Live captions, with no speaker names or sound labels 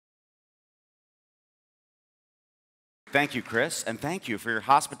Thank you, Chris, and thank you for your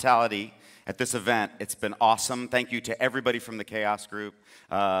hospitality at this event. It's been awesome. Thank you to everybody from the Chaos Group.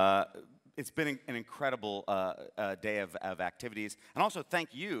 It's been an incredible day of activities. And also, thank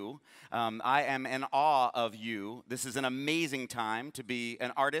you. I am in awe of you. This is an amazing time to be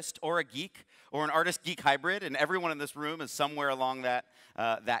an artist or a geek or an artist-geek hybrid, and everyone in this room is somewhere along that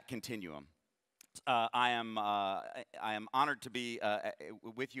continuum. I am honored to be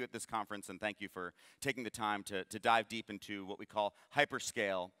with you at this conference, and thank you for taking the time to dive deep into what we call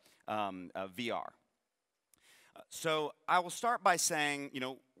hyperscale VR. So I will start by saying,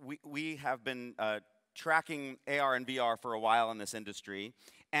 we have been tracking AR and VR for a while in this industry,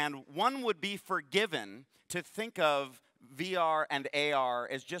 and one would be forgiven to think of VR and AR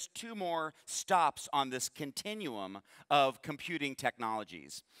as just two more stops on this continuum of computing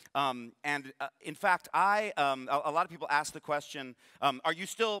technologies. In fact, a lot of people ask the question, are you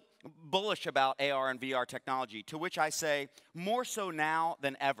still bullish about AR and VR technology? To which I say, more so now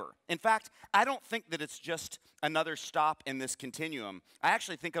than ever. In fact, I don't think that it's just another stop in this continuum. I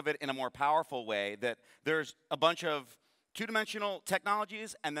actually think of it in a more powerful way, that there's a bunch of two-dimensional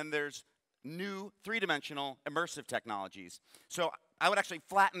technologies, and then there's new three-dimensional immersive technologies. So I would actually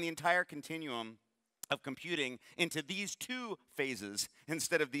flatten the entire continuum of computing into these two phases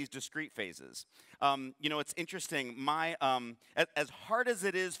instead of these discrete phases. It's interesting. As hard as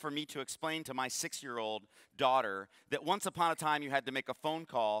it is for me to explain to my 6-year-old daughter that once upon a time you had to make a phone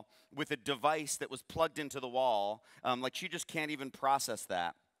call with a device that was plugged into the wall, like she just can't even process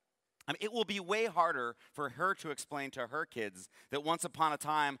that. It will be way harder for her to explain to her kids that once upon a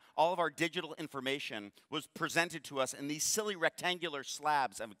time, all of our digital information was presented to us in these silly rectangular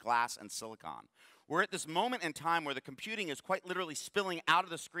slabs of glass and silicon. We're at this moment in time where the computing is quite literally spilling out of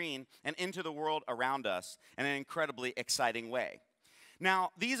the screen and into the world around us in an incredibly exciting way. Now,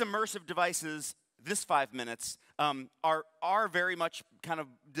 these immersive devices, this 5 minutes, are very much kind of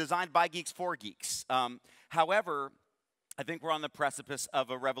designed by geeks for geeks. However, I think we're on the precipice of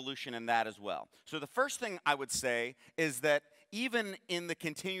a revolution in that as well. So the first thing I would say is that even in the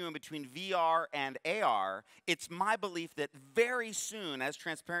continuum between VR and AR, it's my belief that very soon, as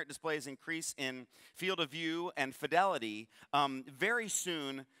transparent displays increase in field of view and fidelity, very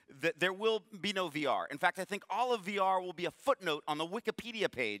soon that there will be no VR. In fact, I think all of VR will be a footnote on the Wikipedia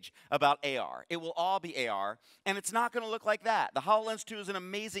page about AR. It will all be AR, and it's not going to look like that. The HoloLens 2 is an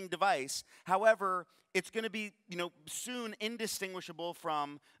amazing device. However, it's going to be, soon indistinguishable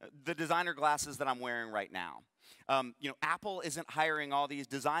from the designer glasses that I'm wearing right now. Apple isn't hiring all these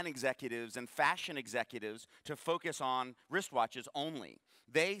design executives and fashion executives to focus on wristwatches only.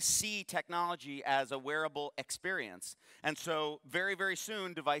 They see technology as a wearable experience, and so very, very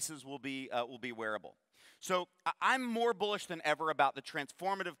soon devices will be wearable. So I'm more bullish than ever about the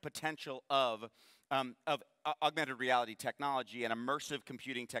transformative potential of augmented reality technology and immersive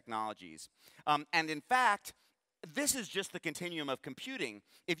computing technologies. And in fact, this is just the continuum of computing.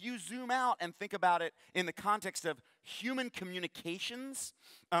 If you zoom out and think about it in the context of human communications,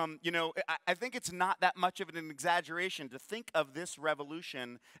 I think it's not that much of an exaggeration to think of this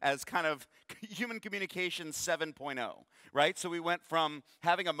revolution as kind of human communications 7.0, right? So we went from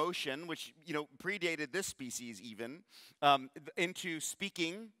having emotion, which predated this species even, into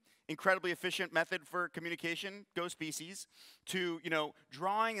speaking, incredibly efficient method for communication, go species, to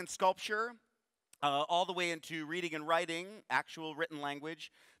drawing and sculpture, all the way into reading and writing, actual written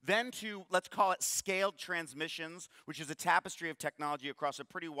language, then to, let's call it scaled transmissions, which is a tapestry of technology across a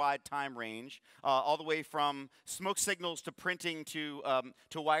pretty wide time range, all the way from smoke signals to printing to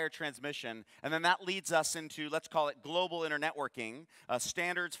wire transmission. And then that leads us into, let's call it global internetworking,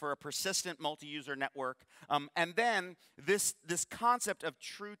 standards for a persistent multi-user network, and then this concept of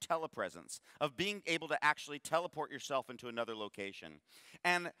true telepresence, of being able to actually teleport yourself into another location.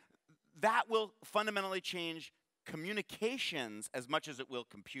 And that will fundamentally change communications as much as it will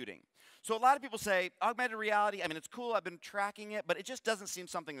computing. So a lot of people say, augmented reality, it's cool, I've been tracking it, but it just doesn't seem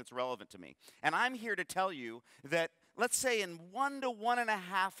something that's relevant to me. And I'm here to tell you that, let's say in 1 to 1.5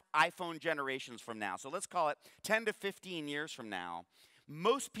 iPhone generations from now, so let's call it 10 to 15 years from now,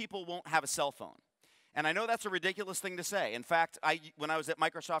 most people won't have a cell phone. And I know that's a ridiculous thing to say. In fact, when I was at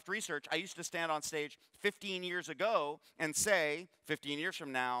Microsoft Research, I used to stand on stage 15 years ago and say, 15 years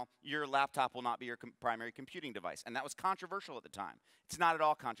from now, your laptop will not be your primary computing device. And that was controversial at the time. It's not at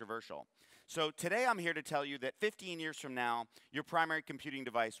all controversial. So today I'm here to tell you that 15 years from now, your primary computing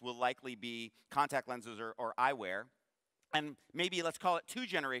device will likely be contact lenses or eyewear. and maybe let's call it 2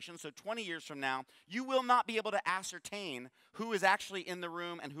 generations, so 20 years from now, you will not be able to ascertain who is actually in the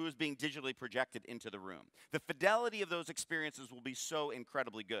room and who is being digitally projected into the room. The fidelity of those experiences will be so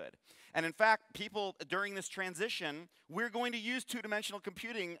incredibly good. And in fact, people during this transition, we're going to use two-dimensional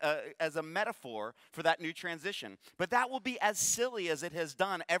computing as a metaphor for that new transition. But that will be as silly as it has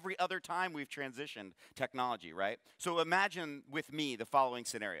done every other time we've transitioned technology, right? So imagine with me the following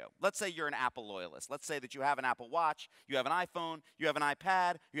scenario. Let's say you're an Apple loyalist. Let's say that you have an Apple Watch, you have an iPhone, you have an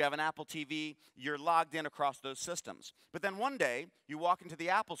iPad, you have an Apple TV, you're logged in across those systems. But then one day, you walk into the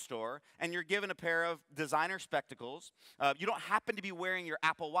Apple store and you're given a pair of designer spectacles. You don't happen to be wearing your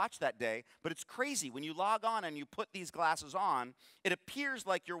Apple Watch that day, but it's crazy. When you log on and you put these glasses on, it appears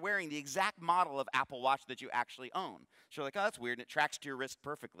like you're wearing the exact model of Apple Watch that you actually own. So you're like, oh, that's weird, and it tracks to your wrist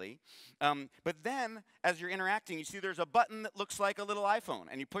perfectly. But then, as you're interacting, you see there's a button that looks like a little iPhone,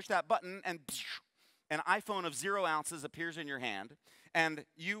 and you push that button, and an iPhone of 0 ounces appears in your hand, and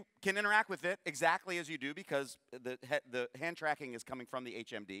you can interact with it exactly as you do because the hand tracking is coming from the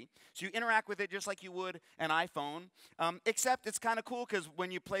HMD. So you interact with it just like you would an iPhone, except it's kind of cool because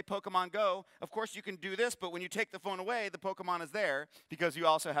when you play Pokemon Go, of course you can do this, but when you take the phone away, the Pokemon is there because you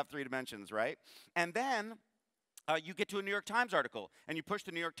also have 3 dimensions, right? And then you get to a New York Times article, and you push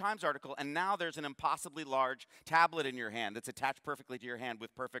the New York Times article, and now there's an impossibly large tablet in your hand that's attached perfectly to your hand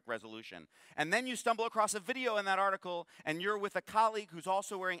with perfect resolution. And then you stumble across a video in that article, and you're with a colleague who's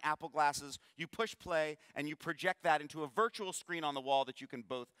also wearing Apple glasses. You push play, and you project that into a virtual screen on the wall that you can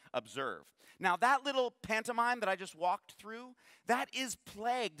both observe. Now, that little pantomime that I just walked through, that is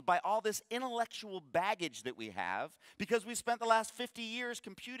plagued by all this intellectual baggage that we have because we spent the last 50 years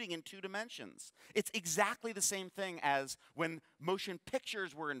computing in 2 dimensions. It's exactly the same thing as when motion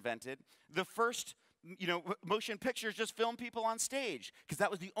pictures were invented. The first, motion pictures just filmed people on stage because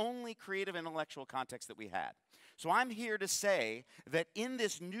that was the only creative intellectual context that we had. So I'm here to say that in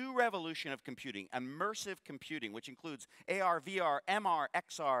this new revolution of computing, immersive computing, which includes AR, VR, MR,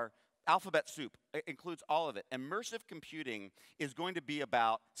 XR, alphabet soup, it includes all of it. Immersive computing is going to be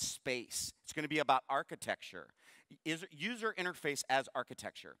about space. It's going to be about architecture, user interface as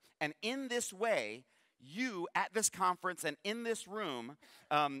architecture. And in this way, you, at this conference and in this room,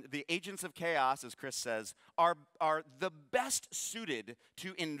 the agents of chaos, as Chris says, are the best suited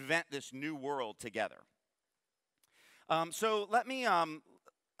to invent this new world together. So let me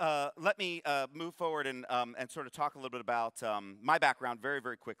move forward and sort of talk a little bit about my background very,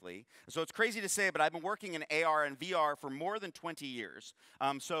 very quickly. So it's crazy to say, but I've been working in AR and VR for more than 20 years.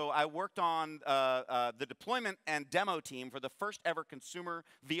 So I worked on the deployment and demo team for the first ever consumer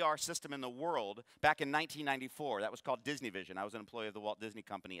VR system in the world back in 1994. That was called Disney Vision. I was an employee of the Walt Disney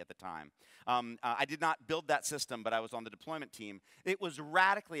Company at the time. I did not build that system, but I was on the deployment team. It was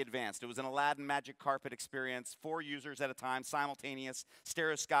radically advanced. It was an Aladdin magic carpet experience, 4 users at a time, simultaneous,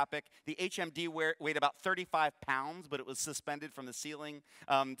 stereoscopic. The HMD weighed about 35 pounds, but it was suspended from the ceiling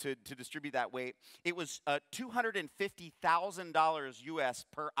to distribute that weight. It was $250,000 US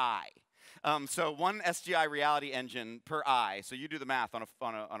per eye. So 1 SGI reality engine per eye. So you do the math on a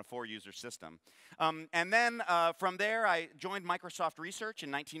 4-user system. And then from there, I joined Microsoft Research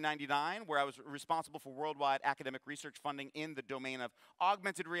in 1999, where I was responsible for worldwide academic research funding in the domain of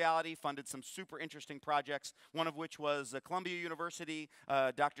augmented reality, funded some super interesting projects, one of which was Columbia University,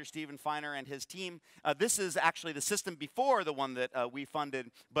 Dr. Stephen Feiner and his team. This is actually the system before the one that we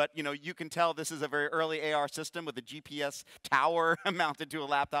funded, but you can tell this is a very early AR system with a GPS tower mounted to a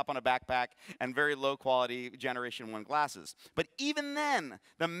laptop on a backpack and very low quality Generation 1 glasses. But even then,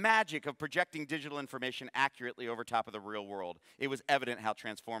 the magic of projecting digital information accurately over top of the real world, it was evident how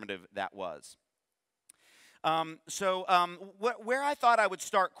transformative that was. Where I thought I would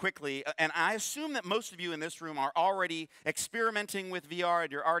start quickly, and I assume that most of you in this room are already experimenting with VR,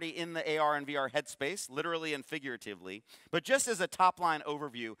 and you're already in the AR and VR headspace, literally and figuratively. But just as a top-line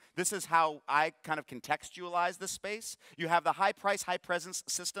overview, this is how I kind of contextualize this space. You have the high-price, high-presence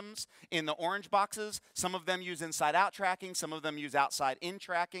systems in the orange boxes. Some of them use inside-out tracking. Some of them use outside-in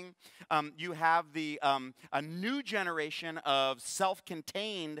tracking. You have a new generation of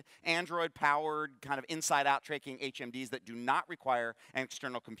self-contained Android-powered kind of inside-out tracking HMDs that do not require an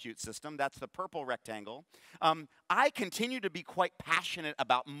external compute system. That's the purple rectangle. I continue to be quite passionate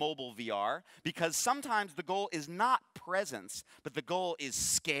about mobile VR because sometimes the goal is not presence, but the goal is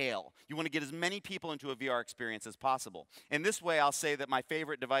scale. You want to get as many people into a VR experience as possible. In this way, I'll say that my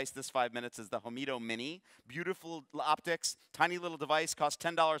favorite device this 5 minutes is the Homido Mini. Beautiful optics, tiny little device, costs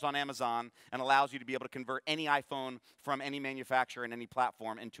 $10 on Amazon, and allows you to be able to convert any iPhone from any manufacturer and any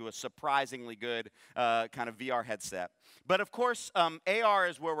platform into a surprisingly good kind kind of VR headset. But of course, AR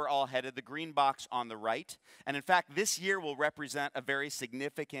is where we're all headed, the green box on the right. And in fact, this year will represent a very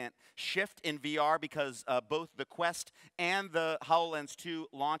significant shift in VR because both the Quest and the HoloLens 2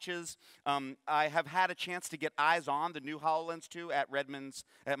 launches. I have had a chance to get eyes on the new HoloLens 2 at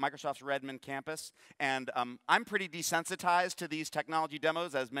Microsoft's Redmond campus. And I'm pretty desensitized to these technology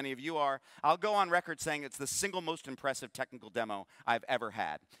demos, as many of you are. I'll go on record saying it's the single most impressive technical demo I've ever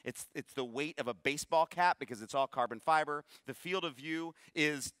had. It's the weight of a baseball cap because it's all carbon fiber. The field of view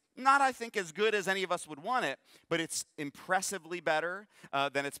is not, I think, as good as any of us would want it, but it's impressively better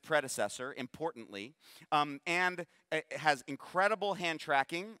than its predecessor, importantly. And it has incredible hand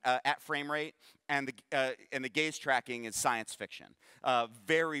tracking at frame rate, and the gaze tracking is science fiction.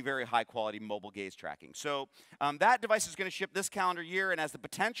 Very, very high quality mobile gaze tracking. So that device is going to ship this calendar year and has the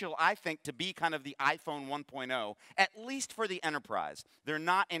potential, I think, to be kind of the iPhone 1.0, at least for the enterprise. They're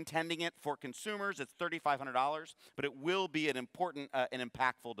not intending it for consumers. It's $3,500, but it will be an important and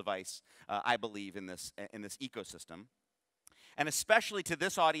impactful device, I believe, in this ecosystem. And especially to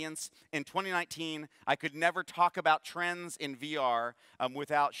this audience, in 2019, I could never talk about trends in VR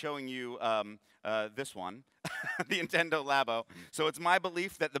without showing you this one, the Nintendo Labo. So it's my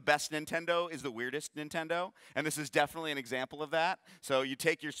belief that the best Nintendo is the weirdest Nintendo, and this is definitely an example of that. So you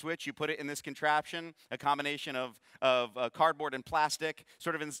take your Switch, you put it in this contraption, a combination of cardboard and plastic,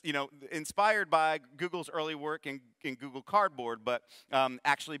 sort of inspired by Google's early work in Google Cardboard, but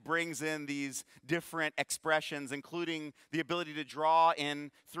actually brings in these different expressions, including the ability to draw in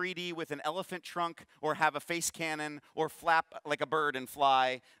 3D with an elephant trunk, or have a face cannon, or flap like a bird and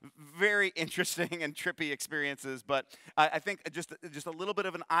fly. Very interesting and trippy experiences, but I think just a little bit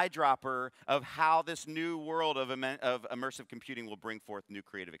of an eyedropper of how this new world of immersive computing will bring forth new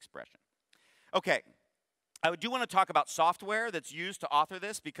creative expression. Okay. I do want to talk about software that's used to author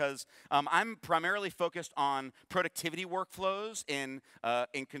this because I'm primarily focused on productivity workflows in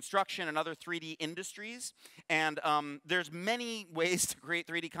construction and other 3D industries. And there's many ways to create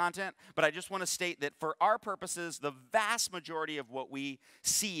 3D content, but I just want to state that for our purposes, the vast majority of what we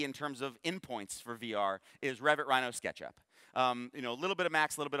see in terms of endpoints for VR is Revit, Rhino, SketchUp. A little bit of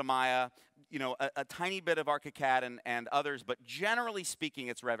Max, a little bit of Maya, a tiny bit of ArchiCAD and others, but generally speaking,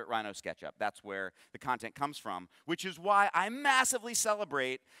 it's Revit, Rhino, SketchUp. That's where the content comes from, which is why I massively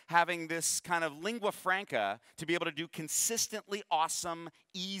celebrate having this kind of lingua franca to be able to do consistently awesome,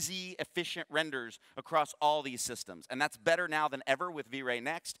 easy, efficient renders across all these systems. And that's better now than ever with V-Ray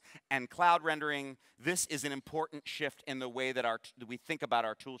Next. And cloud rendering, this is an important shift in the way that we think about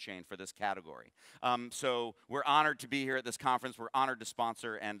our tool chain for this category. So we're honored to be here at this conference. We're honored to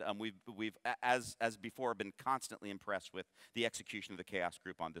sponsor, and we've as before, been constantly impressed with the execution of the Chaos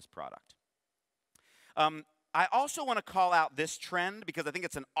Group on this product. I also want to call out this trend because I think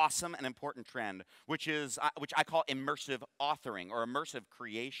it's an awesome and important trend, which I call immersive authoring or immersive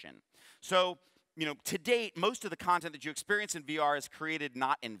creation. So, to date, most of the content that you experience in VR is created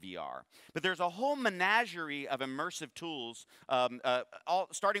not in VR. But there's a whole menagerie of immersive tools,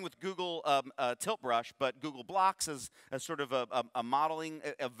 starting with Google Tilt Brush, but Google Blocks as sort of a modeling,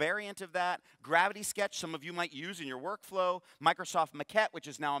 a variant of that. Gravity Sketch, some of you might use in your workflow. Microsoft Maquette, which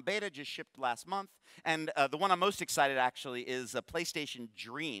is now in beta, just shipped last month. And the one I'm most excited, actually, is PlayStation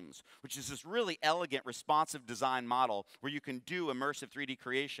Dreams, which is this really elegant, responsive design model where you can do immersive 3D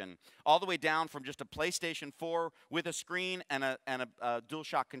creation, all the way down from just a PlayStation 4 with a screen and a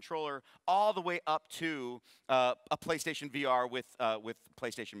DualShock controller, all the way up to a PlayStation VR with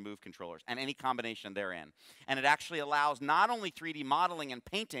PlayStation Move controllers and any combination therein. And it actually allows not only 3D modeling and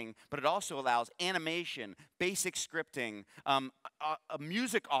painting, but it also allows animation, basic scripting,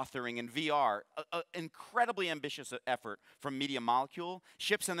 music authoring in VR. Incredibly ambitious effort from Media Molecule.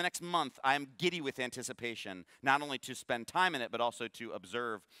 Ships in the next month. I am giddy with anticipation, not only to spend time in it, but also to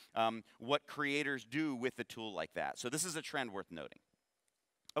observe what creators do with a tool like that. So this is a trend worth noting.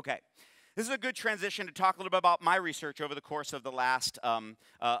 Okay. This is a good transition to talk a little bit about my research over the course of the last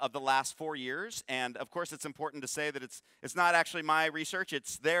 4 years. And of course, it's important to say that it's not actually my research;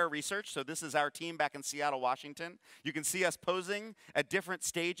 it's their research. So this is our team back in Seattle, Washington. You can see us posing at different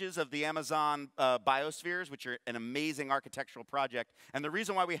stages of the Amazon biospheres, which are an amazing architectural project. And the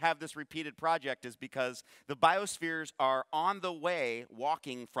reason why we have this repeated project is because the biospheres are on the way,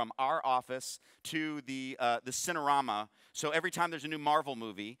 walking from our office to the Cinerama. So every time there's a new Marvel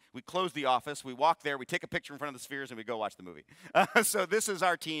movie, we close the the office. We walk there, we take a picture in front of the spheres, and we go watch the movie. So this is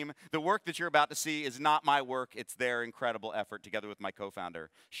our team. The work that you're about to see is not my work. It's their incredible effort together with my co-founder,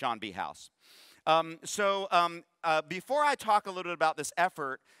 Sean B. House. Before I talk a little bit about this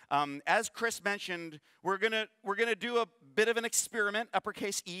effort, as Chris mentioned, we're gonna do a bit of an experiment,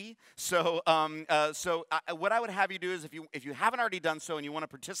 uppercase E. What I would have you do is, if you haven't already done so and you want to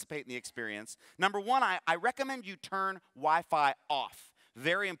participate in the experience, number one, I recommend you turn Wi-Fi off.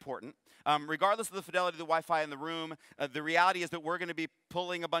 Very important. Regardless of the fidelity of the Wi-Fi in the room, the reality is that we're going to be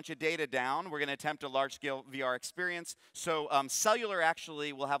pulling a bunch of data down. We're going to attempt a large-scale VR experience. So cellular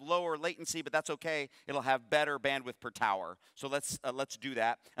actually will have lower latency, but that's okay. It'll have better bandwidth per tower. So let's do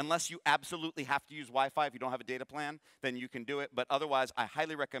that. Unless you absolutely have to use Wi-Fi, if you don't have a data plan, then you can do it. But otherwise, I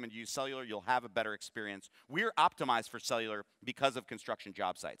highly recommend you use cellular. You'll have a better experience. We're optimized for cellular because of construction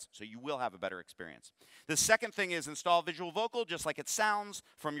job sites. So you will have a better experience. The second thing is install Visual Vocal, just like it sounds,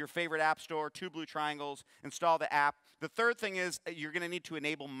 from your favorite app store, 2 blue triangles, install the app. The third thing is you're going to need to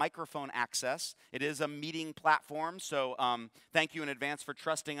enable microphone access. It is a meeting platform, so thank you in advance for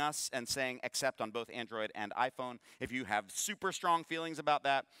trusting us and saying accept on both Android and iPhone. If you have super strong feelings about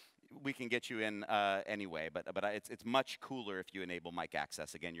that, we can get you in anyway, but it's much cooler if you enable mic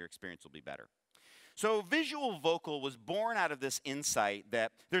access. Again, your experience will be better. So Visual Vocal was born out of this insight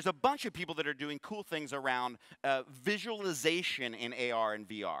that there's a bunch of people that are doing cool things around visualization in AR and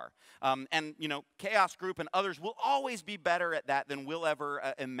VR. And you know, Chaos Group and others will always be better at that than we'll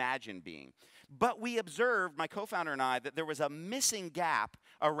ever imagine being. But we observed, my co-founder and I, that there was a missing gap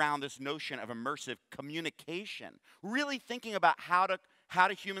around this notion of immersive communication, really thinking about how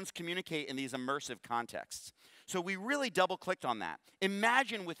do humans communicate in these immersive contexts. So we really double-clicked on that.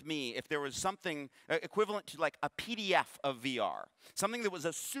 Imagine with me if there was something equivalent to like a PDF of VR, something that was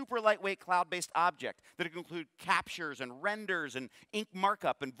a super lightweight cloud-based object that could include captures and renders and ink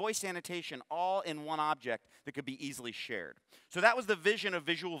markup and voice annotation all in one object that could be easily shared. So that was the vision of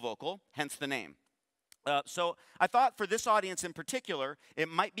Visual Vocal, hence the name. So I thought for this audience in particular, it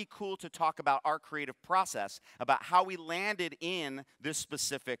might be cool to talk about our creative process, about how we landed in this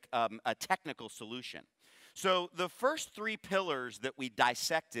specific technical solution. So the first 3 pillars that we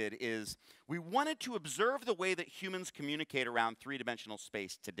dissected is we wanted to observe the way that humans communicate around 3-dimensional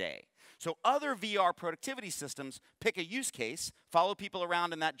space today. So other VR productivity systems pick a use case, follow people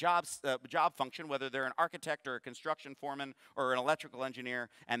around in that job function, whether they're an architect or a construction foreman or an electrical engineer,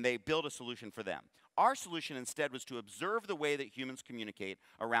 and they build a solution for them. Our solution instead was to observe the way that humans communicate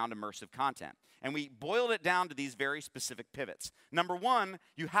around immersive content. And we boiled it down to these very specific pivots. Number one,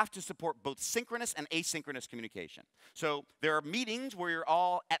 you have to support both synchronous and asynchronous communication. So there are meetings where you're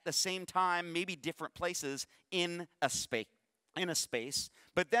all at the same time, maybe different places in a space.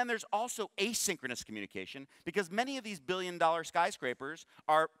 But then there's also asynchronous communication because many of these billion-dollar skyscrapers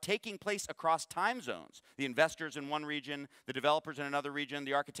are taking place across time zones. The investors in one region, the developers in another region,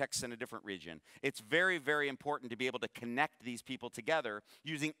 the architects in a different region. It's very, very important to be able to connect these people together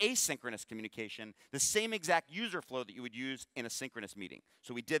using asynchronous communication, the same exact user flow that you would use in a synchronous meeting.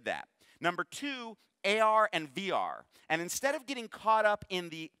 So we did that. Number 2, AR and VR. And instead of getting caught up in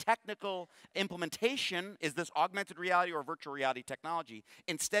the technical implementation, is this augmented reality or virtual reality technology,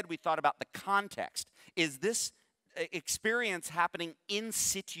 instead we thought about the context. Is this experience happening in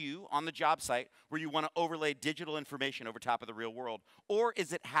situ on the job site where you want to overlay digital information over top of the real world? Or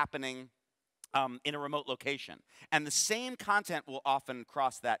is it happening in a remote location? And the same content will often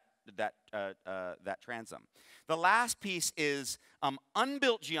cross that transom. The last piece is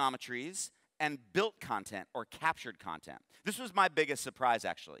unbuilt geometries and built content or captured content. This was my biggest surprise,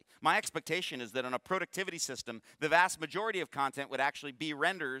 actually. My expectation is that on a productivity system, the vast majority of content would actually be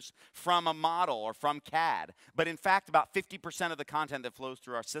renders from a model or from CAD. But in fact, about 50% of the content that flows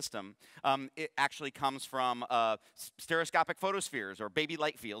through our system, it actually comes from stereoscopic photospheres or baby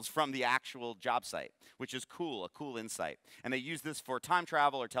light fields from the actual job site, which is cool, a cool insight. And they use this for time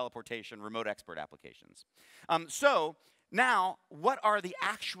travel or teleportation, remote expert applications. Now, what are the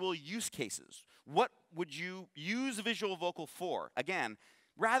actual use cases? What would you use Visual Vocal for? Again,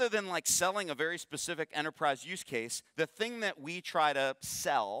 rather than like selling a very specific enterprise use case, the thing that we try to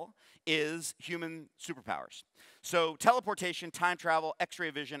sell is human superpowers. So teleportation, time travel, X-ray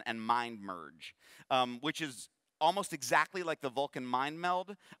vision, and mind merge, which is almost exactly like the Vulcan mind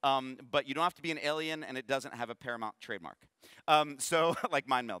meld, but you don't have to be an alien, and it doesn't have a Paramount trademark. So like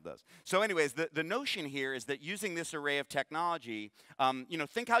mind meld does. So anyways, the notion here is that using this array of technology,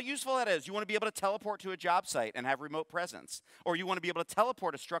 think how useful that is. You want to be able to teleport to a job site and have remote presence. Or you want to be able to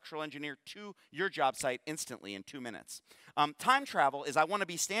teleport a structural engineer to your job site instantly in 2 minutes. Time travel is I want to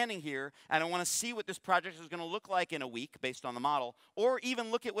be standing here and I want to see what this project is going to look like in a week based on the model, or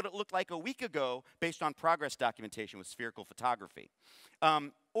even look at what it looked like a week ago based on progress documentation with spherical photography.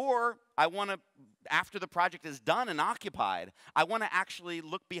 Or I want to, after the project is done and occupied, I want to actually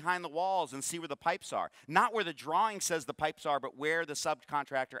look behind the walls and see where the pipes are. Not where the drawing says the pipes are, but where the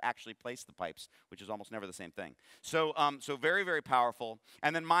subcontractor actually placed the pipes, which is almost never the same thing. So, so very, very powerful.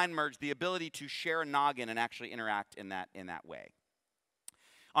 And then mind merge, the ability to share a noggin and actually interact in that way.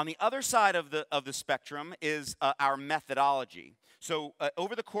 On the other side of the spectrum is our methodology. So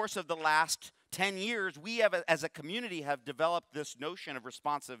over the course of the last 10 years, we have, as a community, have developed this notion of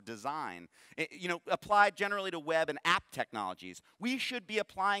responsive design, applied generally to web and app technologies. We should be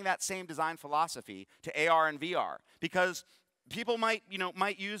applying that same design philosophy to AR and VR, because people might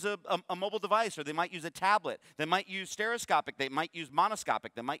use a mobile device, or they might use a tablet. They might use stereoscopic. They might use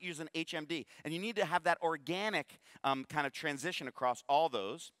monoscopic. They might use an HMD. And you need to have that organic kind of transition across all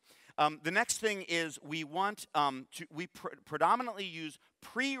those. The next thing is we want we predominantly use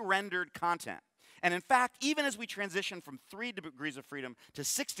pre-rendered content. And in fact, even as we transition from 3 degrees of freedom to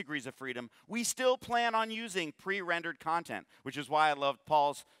 6 degrees of freedom, we still plan on using pre-rendered content, which is why I loved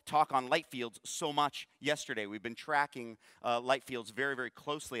Paul's talk on light fields so much yesterday. We've been tracking light fields very, very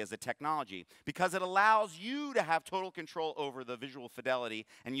closely as a technology, because it allows you to have total control over the visual fidelity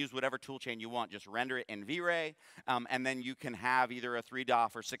and use whatever toolchain you want. Just render it in V-Ray, and then you can have either a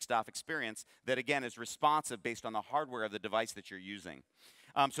 3DOF or 6DOF experience that, again, is responsive based on the hardware of the device that you're using.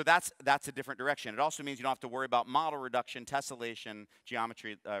 So that's a different direction. It also means you don't have to worry about model reduction, tessellation,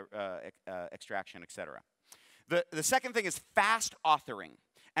 geometry extraction, et cetera. The second thing is fast authoring.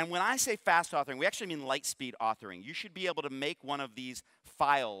 And when I say fast authoring, we actually mean light speed authoring. You should be able to make one of these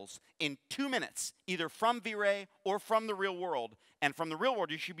files in 2 minutes, either from V-Ray or from the real world. And from the real world,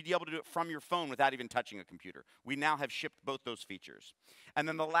 you should be able to do it from your phone without even touching a computer. We now have shipped both those features. And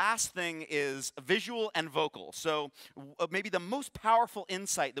then the last thing is visual and vocal. So maybe the most powerful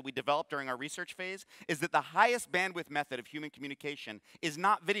insight that we developed during our research phase is that the highest bandwidth method of human communication is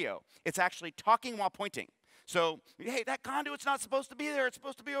not video. It's actually talking while pointing. So, hey, that conduit's not supposed to be there. It's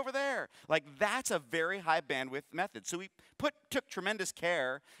supposed to be over there. Like, that's a very high bandwidth method. So we took tremendous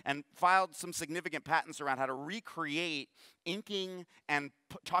care and filed some significant patents around how to recreate inking and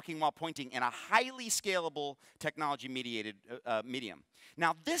talking while pointing in a highly scalable technology-mediated medium.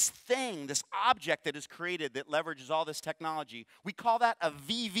 Now, this object that is created that leverages all this technology, we call that a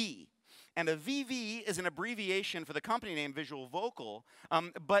VV. And a VV is an abbreviation for the company name Visual Vocal,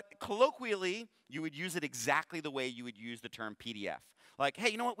 but colloquially, you would use it exactly the way you would use the term PDF. Like, hey,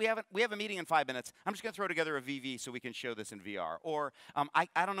 you know what, we have a meeting in 5 minutes. I'm just going to throw together a VV so we can show this in VR. Or,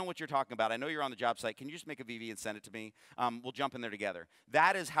 I don't know what you're talking about. I know you're on the job site. Can you just make a VV and send it to me? We'll jump in there together.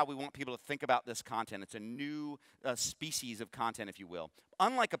 That is how we want people to think about this content. It's a new species of content, if you will.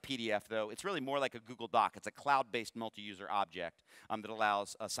 Unlike a PDF, though, it's really more like a Google Doc. It's a cloud-based multi-user object that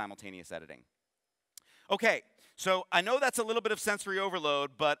allows simultaneous editing. Okay, so I know that's a little bit of sensory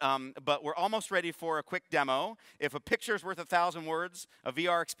overload, but we're almost ready for a quick demo. If a picture is worth 1,000 words, a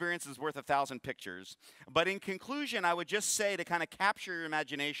VR experience is worth 1,000 pictures. But in conclusion, I would just say, to kind of capture your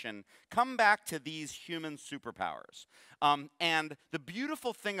imagination, come back to these human superpowers. And the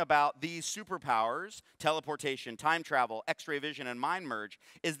beautiful thing about these superpowers, teleportation, time travel, X-ray vision, and mind merge,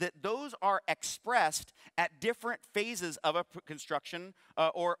 is that those are expressed at different phases of a construction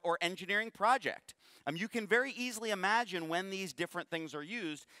or engineering project. You can very easily imagine when these different things are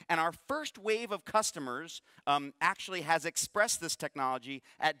used, and our first wave of customers actually has expressed this technology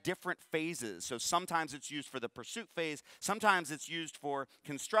at different phases. So sometimes it's used for the pursuit phase, sometimes it's used for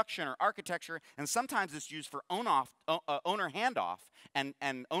construction or architecture, and sometimes it's used for owner handoff and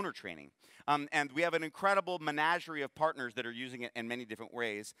owner training. And we have an incredible menagerie of partners that are using it in many different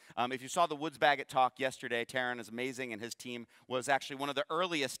ways. If you saw the Woods Baggett talk yesterday, Taryn is amazing, and his team was actually one of the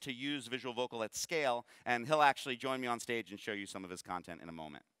earliest to use Visual Vocal at scale, and he'll actually join me on stage and show you some of his content in a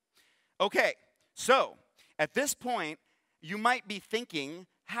moment. Okay, so at this point, you might be thinking,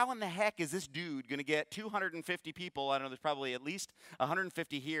 how in the heck is this dude going to get 250 people, I don't know, there's probably at least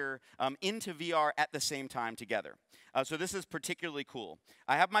 150 here, into VR at the same time together? So this is particularly cool.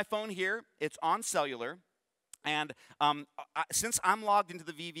 I have my phone here. It's on cellular. And since I'm logged into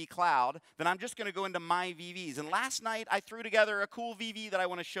the VV cloud, then I'm just going to go into my VVs. And last night, I threw together a cool VV that I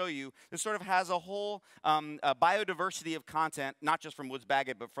want to show you. This sort of has a whole biodiversity of content, not just from Woods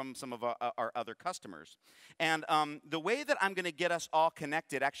Baggett, but from some of our other customers. And the way that I'm going to get us all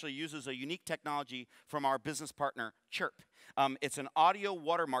connected actually uses a unique technology from our business partner, Chirp. It's an audio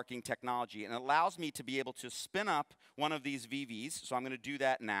watermarking technology, and it allows me to be able to spin up one of these VVs. So I'm going to do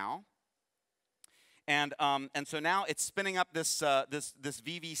that now. And so now it's spinning up this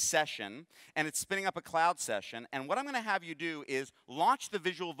VV session, and it's spinning up a cloud session. And what I'm going to have you do is launch the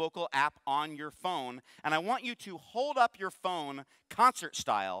Visual Vocal app on your phone, and I want you to hold up your phone concert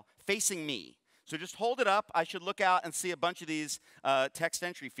style facing me. So just hold it up. I should look out and see a bunch of these text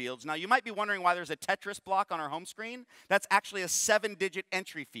entry fields. Now, you might be wondering why there's a Tetris block on our home screen. That's actually a 7-digit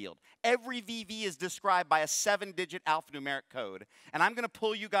entry field. Every VV is described by a 7-digit alphanumeric code. And I'm going to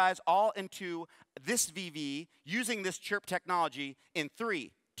pull you guys all into this VV using this Chirp technology in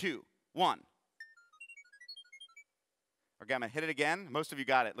 3, 2, 1. Okay, I'm going to hit it again. Most of you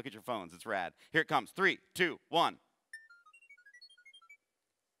got it. Look at your phones. It's rad. Here it comes. 3, 2, 1.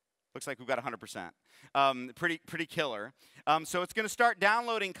 Looks like we've got 100%. Pretty killer. So it's going to start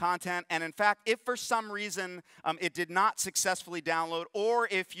downloading content. And in fact, if for some reason it did not successfully download, or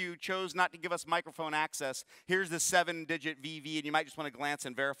if you chose not to give us microphone access, here's the 7-digit VV, and you might just want to glance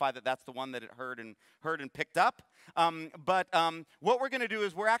and verify that that's the one that it heard and picked up. But what we're going to do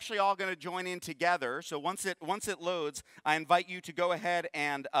is we're actually all going to join in together. So once it loads, I invite you to go ahead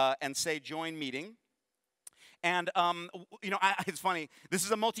and say join meeting. And, it's funny. This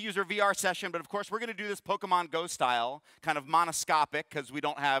is a multi-user VR session, but of course, we're going to do this Pokemon Go style, kind of monoscopic, because we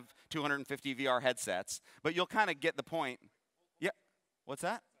don't have 250 VR headsets. But you'll kind of get the point. Yeah. What's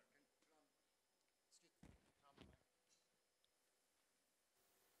that?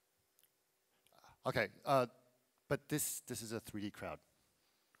 Okay. But this is a 3D crowd.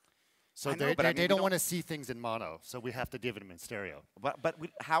 So know, they don't want to see things in mono, so we have to give them in stereo. But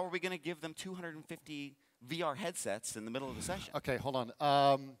how are we going to give them 250 VR headsets in the middle of the session? Okay, hold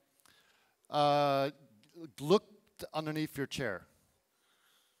on. Look underneath your chair.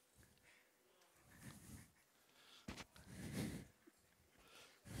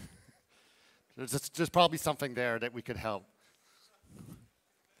 There's probably something there that we could help.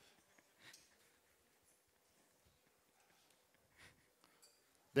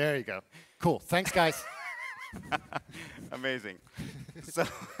 There you go. Cool. Thanks, guys. Amazing.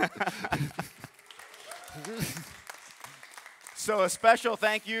 So a special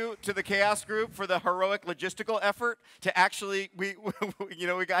thank you to the Chaos Group for the heroic logistical effort to actually, we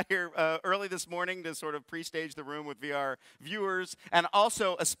got here early this morning to sort of pre-stage the room with VR viewers. And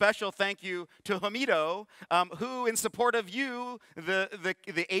also a special thank you to Hamido, who in support of you,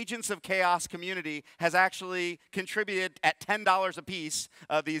 the Agents of Chaos community, has actually contributed at $10 a piece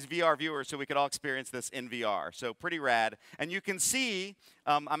these VR viewers so we could all experience this in VR. So pretty rad. And you can see,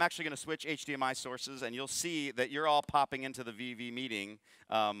 I'm actually going to switch HDMI sources, and you'll see that you're all popping into the VV meeting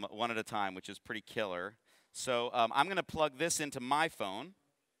one at a time, which is pretty killer. So I'm going to plug this into my phone,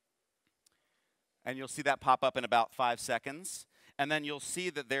 and you'll see that pop up in about 5 seconds. And then you'll see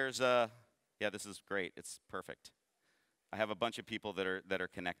that there's a, yeah, this is great. It's perfect. I have a bunch of people that are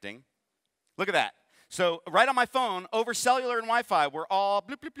connecting. Look at that. So right on my phone, over cellular and Wi-Fi, we're all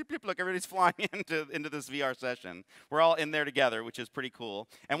bloop, bloop, bloop, bloop. Look, everybody's flying into this VR session. We're all in there together, which is pretty cool.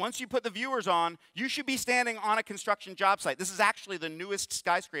 And once you put the viewers on, you should be standing on a construction job site. This is actually the newest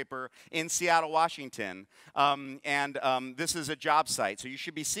skyscraper in Seattle, Washington. This is a job site, so you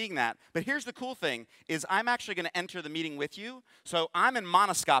should be seeing that. But here's the cool thing, is I'm actually going to enter the meeting with you. So I'm in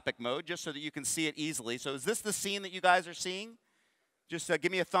monoscopic mode, just so that you can see it easily. So is this the scene that you guys are seeing? Just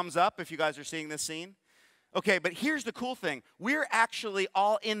give me a thumbs up if you guys are seeing this scene. Okay, but here's the cool thing. We're actually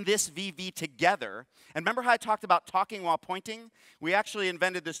all in this VV together. And remember how I talked about talking while pointing? We actually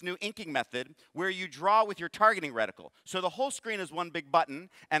invented this new inking method where you draw with your targeting reticle. So the whole screen is one big button,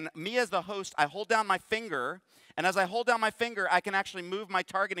 and me as the host, I hold down my finger, and as I hold down my finger, I can actually move my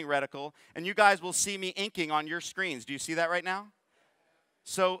targeting reticle, and you guys will see me inking on your screens. Do you see that right now?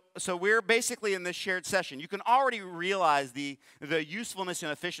 So we're basically in this shared session. You can already realize the usefulness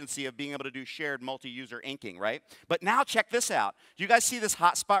and efficiency of being able to do shared multi-user inking, right? But now check this out. Do you guys see this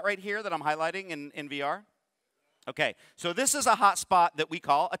hotspot right here that I'm highlighting in VR? Okay, so this is a hotspot that we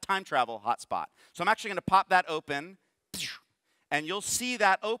call a time travel hotspot. So I'm actually going to pop that open, and you'll see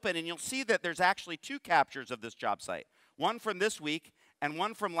that open, and you'll see that there's actually 2 captures of this job site. One from this week, and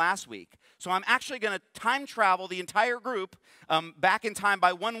one from last week. So I'm actually going to time travel the entire group back in time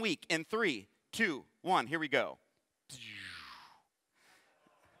by 1 week in 3, 2, 1. Here we go.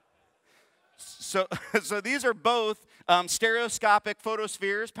 So, so these are both stereoscopic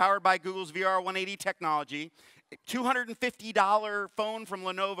photospheres powered by Google's VR180 technology. $250 phone from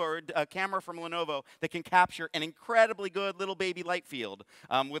Lenovo, or a camera from Lenovo that can capture an incredibly good little baby light field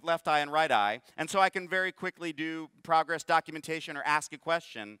with left eye and right eye. And so I can very quickly do progress documentation or ask a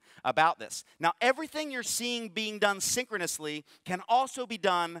question about this. Now, everything you're seeing being done synchronously can also be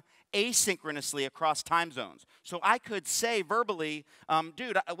done asynchronously across time zones. So I could say verbally,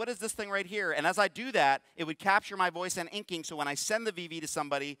 dude, what is this thing right here? And as I do that, it would capture my voice and inking, so when I send the VV to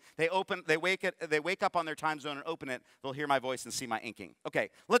somebody, they wake up on their time zone and open it, they'll hear my voice and see my inking. Okay,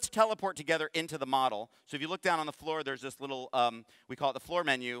 let's teleport together into the model. So if you look down on the floor, there's this little, we call it the floor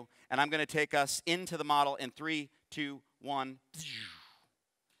menu, and I'm going to take us into the model in 3, 2, 1.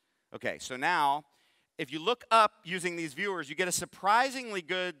 Okay, so now, if you look up using these viewers, you get a surprisingly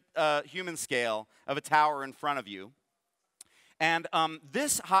good human scale of a tower in front of you. And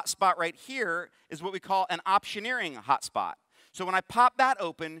this hotspot right here is what we call an optioneering hotspot. So when I pop that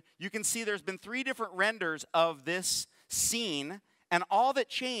open, you can see there's been 3 different renders of this scene, and all that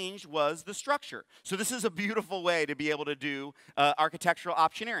changed was the structure. So this is a beautiful way to be able to do architectural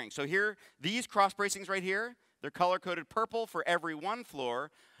optioneering. So here, these cross bracings right here, they're color-coded purple for every 1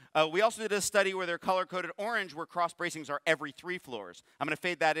 floor. We also did a study where they're color-coded orange, where cross bracings are every 3 floors. I'm going to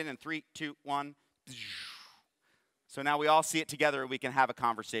fade that in 3, 2, 1. So now we all see it together, and we can have a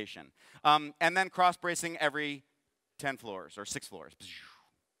conversation. And then cross bracing every 10 floors or 6 floors.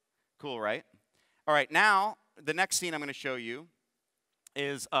 Cool, right? All right, now the next scene I'm going to show you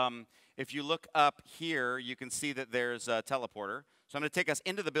is if you look up here, you can see that there's a teleporter. So I'm going to take us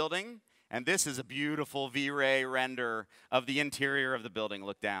into the building. And this is a beautiful V-Ray render of the interior of the building.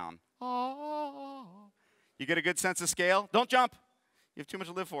 Look down. You get a good sense of scale? Don't jump. You have too much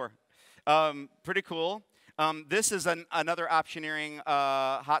to live for. Pretty cool. This is another optioneering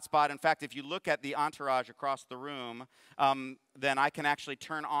hotspot. In fact, if you look at the entourage across the room, then I can actually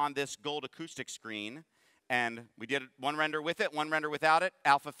turn on this gold acoustic screen. And we did 1 render with it, 1 render without it,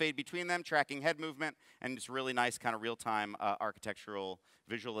 alpha fade between them, tracking head movement, and it's really nice kind of real-time architectural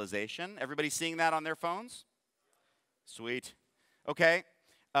visualization. Everybody seeing that on their phones? Sweet. Okay.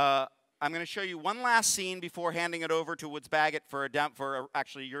 I'm going to show you one last scene before handing it over to Woods Baggett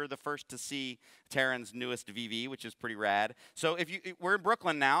actually, you're the first to see Terran's newest VV, which is pretty rad. So we're in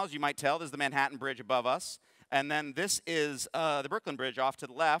Brooklyn now, as you might tell. There's the Manhattan Bridge above us. And then this is the Brooklyn Bridge off to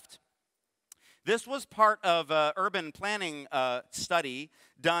the left. This was part of an urban planning study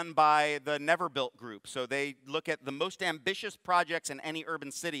done by the Never Built group. So they look at the most ambitious projects in any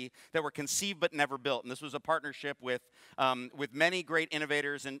urban city that were conceived but never built. And this was a partnership with many great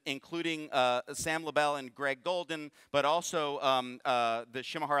innovators, including Sam LaBelle and Greg Golden, but also the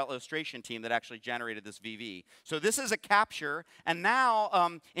Shimahara illustration team that actually generated this VV. So this is a capture. And now,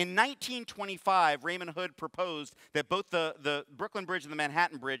 in 1925, Raymond Hood proposed that both the Brooklyn Bridge and the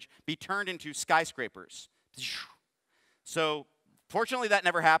Manhattan Bridge be turned into skyscrapers. So fortunately, that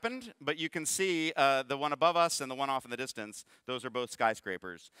never happened, but you can see the one above us and the one off in the distance. Those are both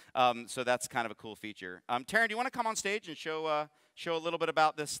skyscrapers. So that's kind of a cool feature. Taryn, do you want to come on stage and show a little bit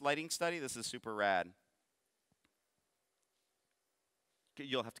about this lighting study? This is super rad.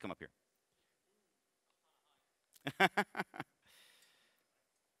 You'll have to come up here.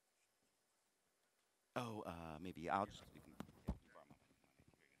 Oh, maybe I'll just...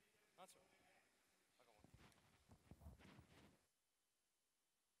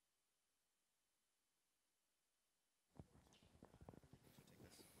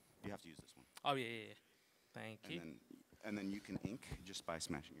 You have to use this one. Oh, yeah. Thank you. And then you can ink just by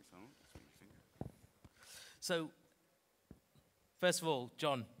smashing your phone. So, first of all,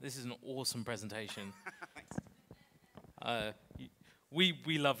 John, this is an awesome presentation.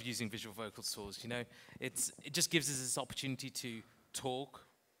 We love using visual vocal tools. You know, it just gives us this opportunity to talk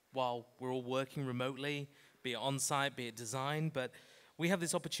while we're all working remotely, be it on-site, be it design. But we have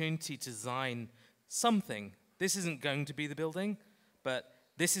this opportunity to design something. This isn't going to be the building, but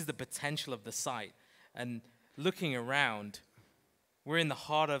this is the potential of the site. And looking around, we're in the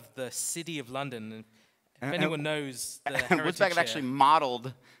heart of the city of London. If anyone knows the heritage Woods Baggett actually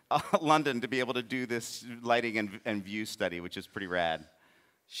modeled London to be able to do this lighting and view study, which is pretty rad.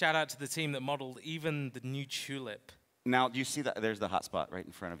 Shout out to the team that modeled even the new tulip. Now, do you see that? There's the hotspot right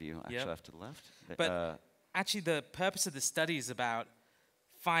in front of you, actually off to the left. But actually, the purpose of the study is about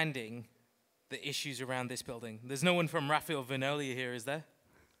finding the issues around this building. There's no one from Raphael Vinolia here, is there?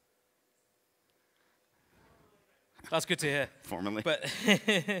 That's good to hear. Formally. But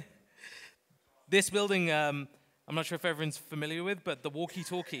this building, I'm not sure if everyone's familiar with, but the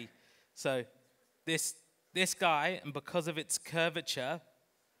walkie-talkie. So this guy, and because of its curvature,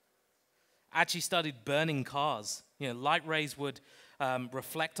 actually studied burning cars. Light rays would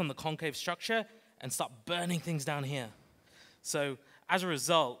reflect on the concave structure and start burning things down here. So as a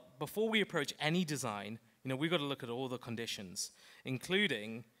result, before we approach any design, we've got to look at all the conditions,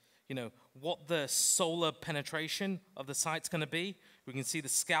 including, what the solar penetration of the site's going to be. We can see the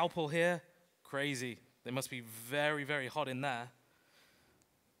scalpel here. Crazy. They must be very, very hot in there.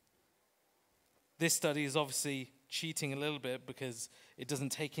 This study is obviously cheating a little bit because it doesn't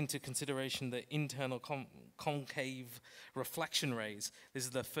take into consideration the internal concave reflection rays. This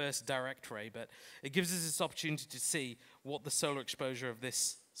is the first direct ray, but it gives us this opportunity to see what the solar exposure of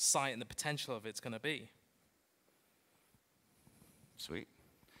this site and the potential of it's going to be. Sweet.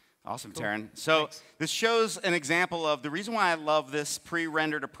 Awesome, Cool. Taryn. So Thanks. this shows an example of the reason why I love this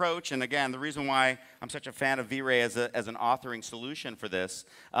pre-rendered approach, and again, the reason why I'm such a fan of V-Ray as an authoring solution for this,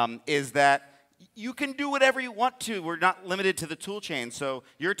 is that you can do whatever you want to. We're not limited to the tool chain. So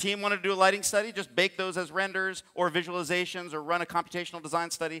your team wanted to do a lighting study, just bake those as renders or visualizations or run a computational design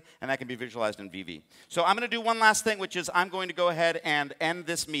study, and that can be visualized in VV. So I'm going to do one last thing, which is I'm going to go ahead and end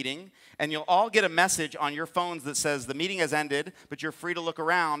this meeting, and you'll all get a message on your phones that says the meeting has ended, but you're free to look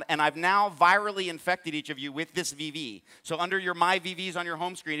around, and I've now virally infected each of you with this VV. So under your My VVs on your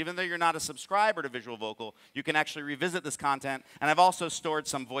home screen, even though you're not a subscriber to Visual Vocal, you can actually revisit this content, and I've also stored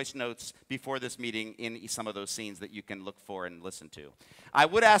some voice notes before this meeting in some of those scenes that you can look for and listen to. I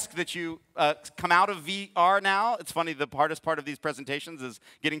would ask that you come out of VR now. It's funny, the hardest part of these presentations is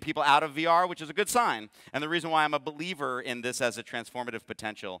getting people out of VR, which is a good sign, and the reason why I'm a believer in this as a transformative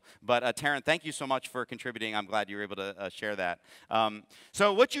potential. But Taryn, thank you so much for contributing. I'm glad you were able to share that.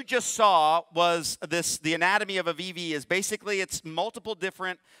 So what you just saw was the anatomy of a VV is basically it's multiple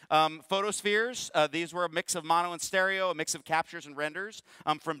different photospheres. These were a mix of mono and stereo, a mix of captures and renders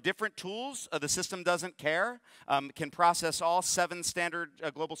from different tools. The system doesn't care, can process all 7 standard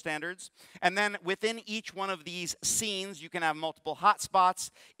global standards. And then within each one of these scenes, you can have multiple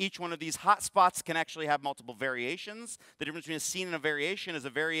hotspots. Each one of these hotspots can actually have multiple variations. The difference between a scene and a variation is a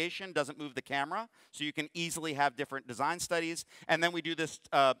variation doesn't move the camera, so you can easily have different design studies. And then we do this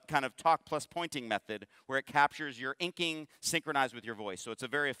kind of talk plus pointing method where it captures your inking synchronized with your voice. So it's a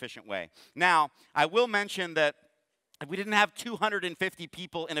very efficient way. Now, I will mention that if we didn't have 250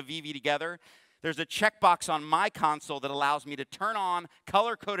 people in a VV together, there's a checkbox on my console that allows me to turn on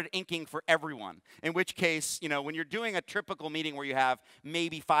color-coded inking for everyone, in which case, when you're doing a typical meeting where you have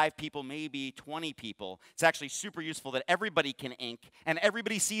maybe 5 people, maybe 20 people, it's actually super useful that everybody can ink and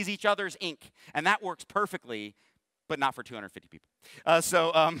everybody sees each other's ink, and that works perfectly, but not for 250 people.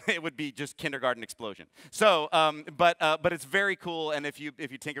 It would be just kindergarten explosion. So, but it's very cool, and if you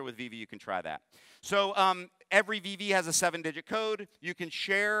tinker with VV, you can try that. So every VV has a 7-digit code. You can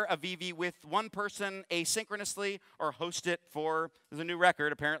share a VV with one person asynchronously or host it for, there's a new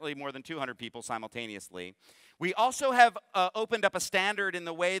record, apparently more than 200 people simultaneously. We also have opened up a standard in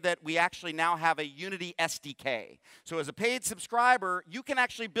the way that we actually now have a Unity SDK. So as a paid subscriber, you can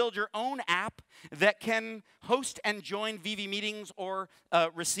actually build your own app that can host and join VV meetings or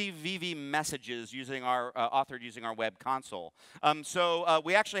receive VV messages using authored using our web console.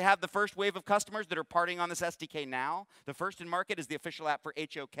 We actually have the first wave of customers that are partying on this SDK now. The first in market is the official app for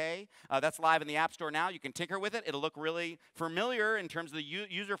HOK. That's live in the App Store now. You can tinker with it. It'll look really familiar in terms of the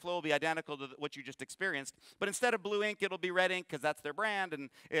user flow will be identical to what you just experienced. But instead of blue ink, it'll be red ink because that's their brand, and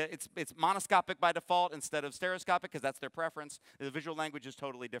it's monoscopic by default instead of stereoscopic because that's their preference. The visual language is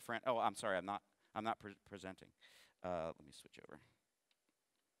totally different. Oh, I'm sorry, I'm not presenting. Let me switch over.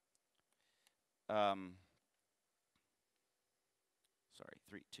 Sorry,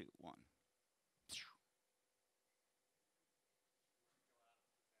 3, 2, 1.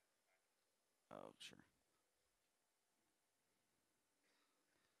 Oh, sure.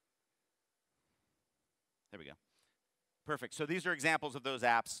 There we go. Perfect. So these are examples of those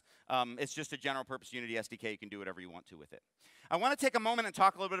apps. It's just a general purpose Unity SDK. You can do whatever you want to with it. I want to take a moment and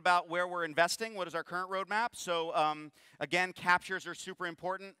talk a little bit about where we're investing. What is our current roadmap? So again, captures are super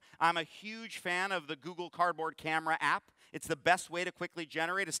important. I'm a huge fan of the Google Cardboard Camera app. It's the best way to quickly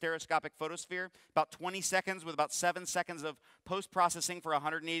generate a stereoscopic photosphere. About 20 seconds with about 7 seconds of post-processing for a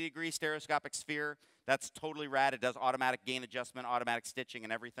 180-degree stereoscopic sphere. That's totally rad. It does automatic gain adjustment, automatic stitching,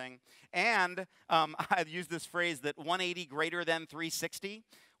 and everything. And I've used this phrase that 180 greater than 360.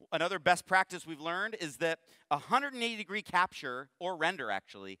 Another best practice we've learned is that a 180-degree capture, or render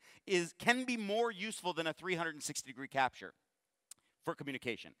actually, can be more useful than a 360-degree capture for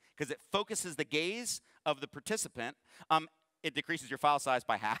communication because it focuses the gaze of the participant it decreases your file size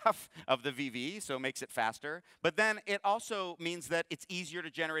by half of the VV, so it makes it faster. But then it also means that it's easier to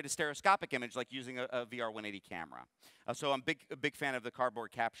generate a stereoscopic image, like using a VR 180 camera. So I'm a big fan of the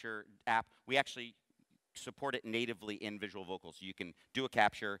Cardboard Capture app. We actually support it natively in Visual Vocal, so you can do a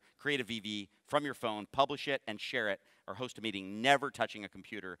capture, create a VV from your phone, publish it, and share it, or host a meeting, never touching a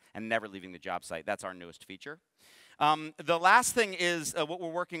computer and never leaving the job site. That's our newest feature. The last thing is what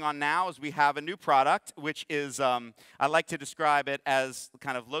we're working on now is we have a new product, which is, I like to describe it as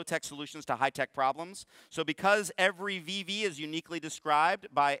kind of low-tech solutions to high-tech problems. So because every VV is uniquely described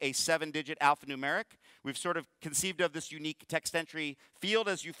by a 7-digit alphanumeric, we've sort of conceived of this unique text entry field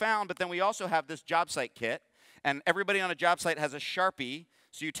as you found, but then we also have this job site kit. And everybody on a job site has a Sharpie.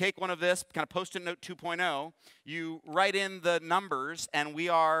 So you take one of this, kind of Post-it Note 2.0, you write in the numbers, and we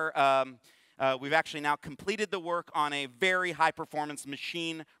are... we've actually now completed the work on a very high-performance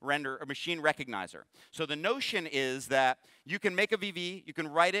machine recognizer. So the notion is that you can make a VV, you can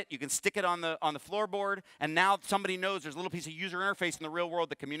write it, you can stick it on the floorboard, and now somebody knows there's a little piece of user interface in the real world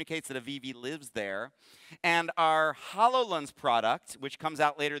that communicates that a VV lives there. And our HoloLens product, which comes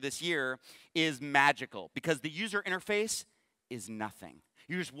out later this year, is magical because the user interface is nothing.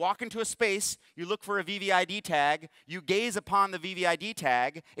 You just walk into a space, you look for a VVID tag, you gaze upon the VVID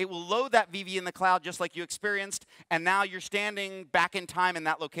tag, it will load that VV in the cloud just like you experienced, and now you're standing back in time in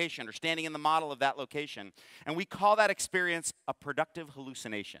that location, or standing in the model of that location. And we call that experience a productive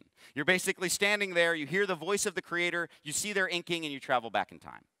hallucination. You're basically standing there, you hear the voice of the creator, you see their inking, and you travel back in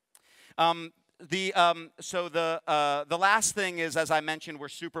time. The last thing is, as I mentioned, we're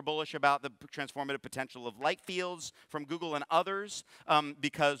super bullish about the transformative potential of light fields from Google and others,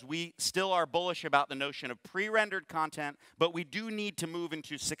 because we still are bullish about the notion of pre-rendered content, but we do need to move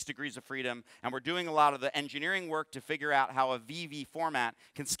into 6 degrees of freedom, and we're doing a lot of the engineering work to figure out how a VV format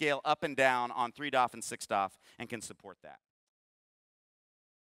can scale up and down on 3DOF and 6DOF and can support that.